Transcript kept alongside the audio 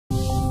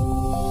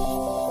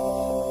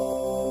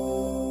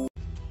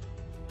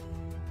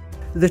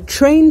The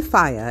train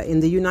fire in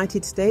the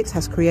United States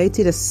has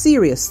created a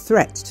serious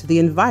threat to the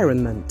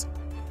environment.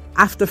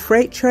 After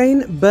freight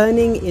train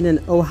burning in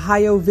an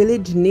Ohio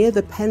village near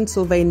the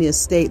Pennsylvania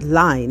state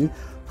line,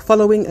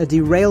 following a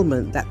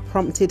derailment that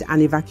prompted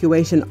an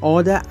evacuation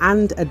order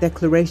and a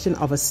declaration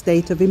of a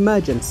state of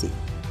emergency.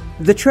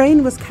 The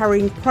train was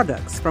carrying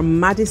products from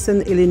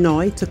Madison,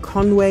 Illinois to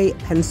Conway,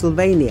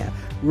 Pennsylvania,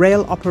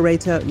 rail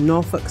operator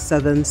Norfolk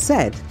Southern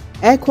said.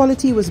 Air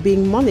quality was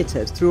being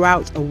monitored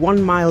throughout a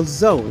 1-mile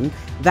zone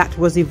that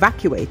was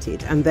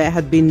evacuated, and there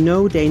had been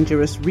no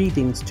dangerous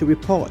readings to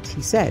report,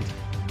 he said.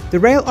 The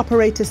rail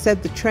operator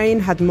said the train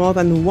had more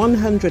than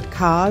 100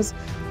 cars,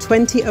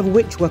 20 of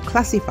which were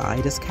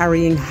classified as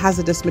carrying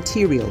hazardous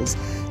materials,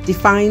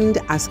 defined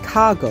as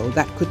cargo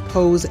that could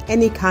pose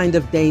any kind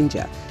of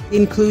danger,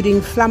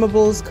 including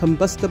flammables,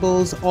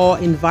 combustibles, or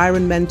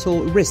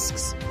environmental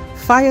risks.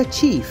 Fire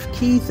Chief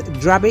Keith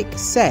Drabick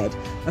said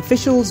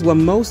officials were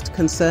most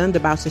concerned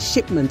about a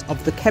shipment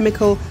of the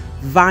chemical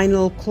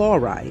vinyl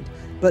chloride,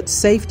 but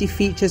safety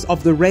features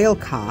of the rail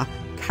car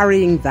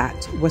carrying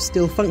that were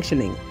still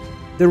functioning.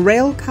 The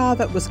rail car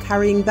that was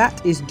carrying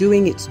that is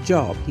doing its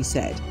job, he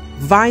said.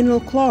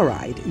 Vinyl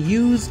chloride,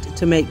 used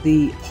to make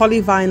the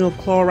polyvinyl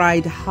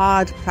chloride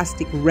hard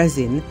plastic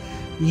resin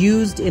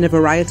used in a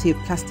variety of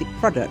plastic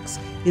products,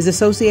 is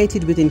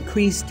associated with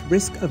increased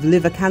risk of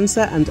liver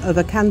cancer and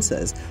other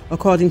cancers,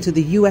 according to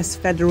the US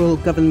federal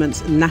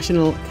government's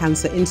National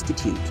Cancer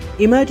Institute.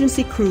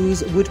 Emergency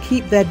crews would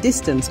keep their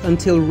distance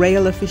until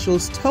rail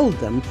officials told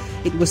them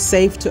it was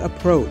safe to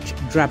approach,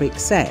 Drabick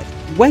said.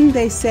 When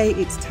they say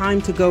it's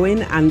time to go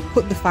in and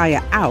put the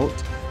fire out,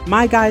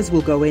 my guys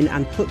will go in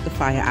and put the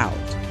fire out.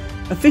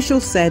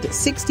 Officials said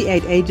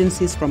 68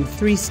 agencies from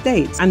 3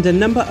 states and a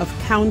number of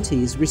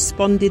counties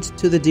responded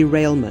to the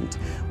derailment,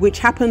 which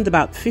happened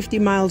about 50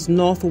 miles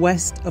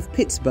northwest of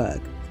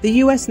Pittsburgh. The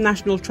U.S.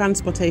 National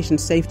Transportation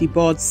Safety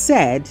Board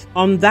said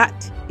on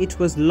that it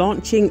was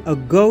launching a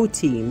GO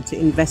team to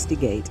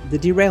investigate the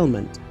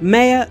derailment.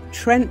 Mayor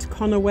Trent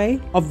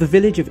Conaway of the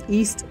village of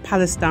East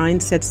Palestine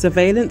said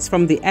surveillance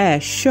from the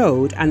air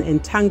showed an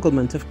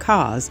entanglement of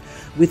cars,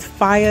 with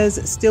fires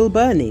still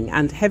burning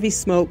and heavy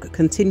smoke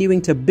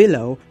continuing to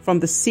billow from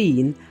the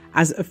scene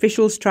as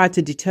officials tried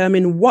to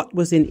determine what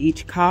was in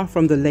each car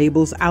from the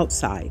labels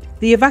outside.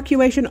 The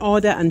evacuation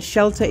order and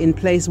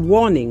shelter-in-place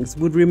warnings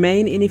would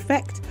remain in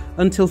effect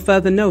until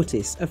further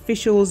notice,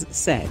 officials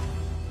said.